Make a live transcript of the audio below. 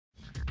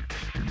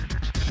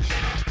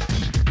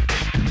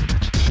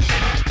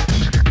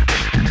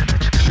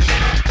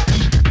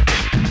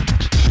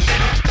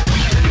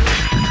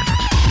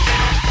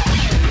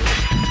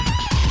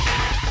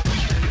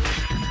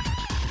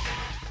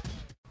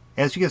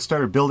As you get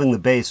started building the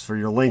base for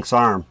your Lynx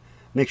arm,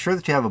 make sure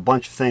that you have a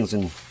bunch of things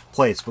in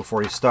place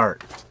before you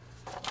start.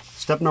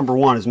 Step number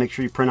one is make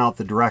sure you print out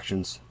the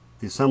directions,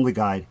 the assembly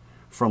guide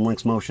from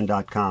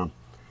lynxmotion.com.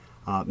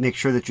 Make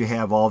sure that you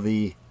have all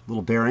the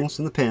little bearings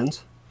and the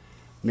pins.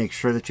 Make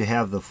sure that you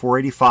have the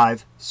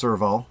 485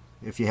 servo.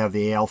 If you have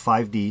the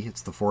AL5D,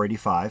 it's the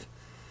 485.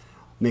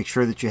 Make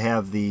sure that you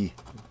have the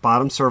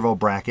bottom servo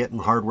bracket and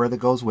the hardware that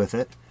goes with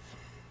it.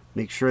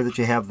 Make sure that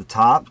you have the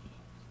top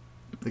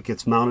that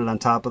gets mounted on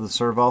top of the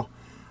servo.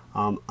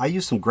 I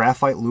use some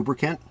graphite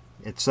lubricant.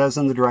 It says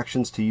in the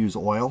directions to use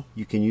oil.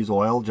 You can use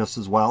oil just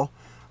as well.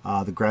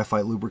 The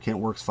graphite lubricant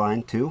works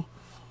fine too.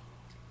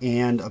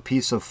 And a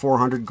piece of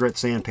 400 grit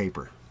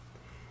sandpaper.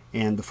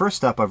 And the first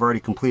step I've already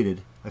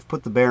completed. I've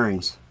put the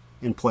bearings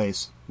in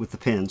place with the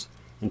pins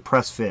and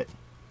press fit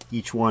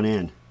each one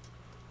in.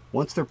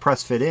 Once they're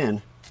press fit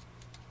in,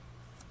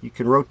 you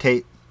can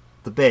rotate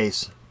the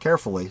base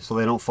carefully so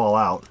they don't fall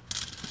out,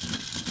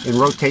 and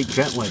rotate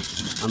gently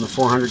on the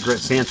 400 grit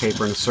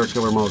sandpaper in a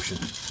circular motion.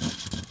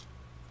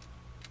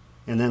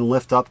 And then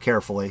lift up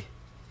carefully,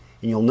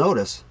 and you'll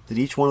notice that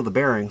each one of the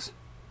bearings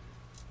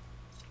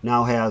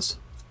now has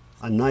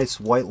a nice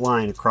white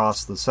line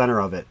across the center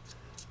of it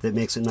that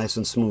makes it nice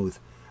and smooth.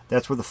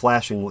 That's where the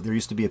flashing, there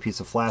used to be a piece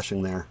of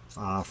flashing there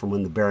from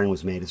when the bearing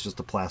was made. It's just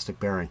a plastic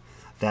bearing.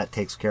 That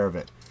takes care of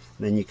it.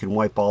 And then you can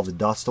wipe all the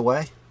dust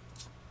away,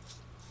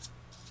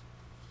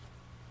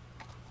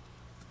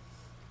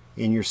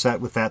 and you're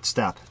set with that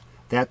step.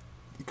 That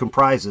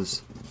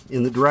comprises,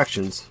 in the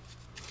directions,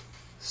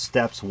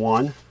 steps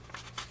 1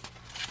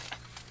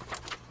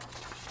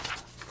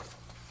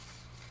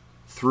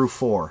 through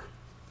 4.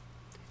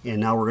 And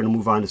now we're going to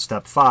move on to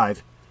step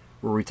 5,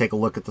 where we take a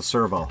look at the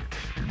servo.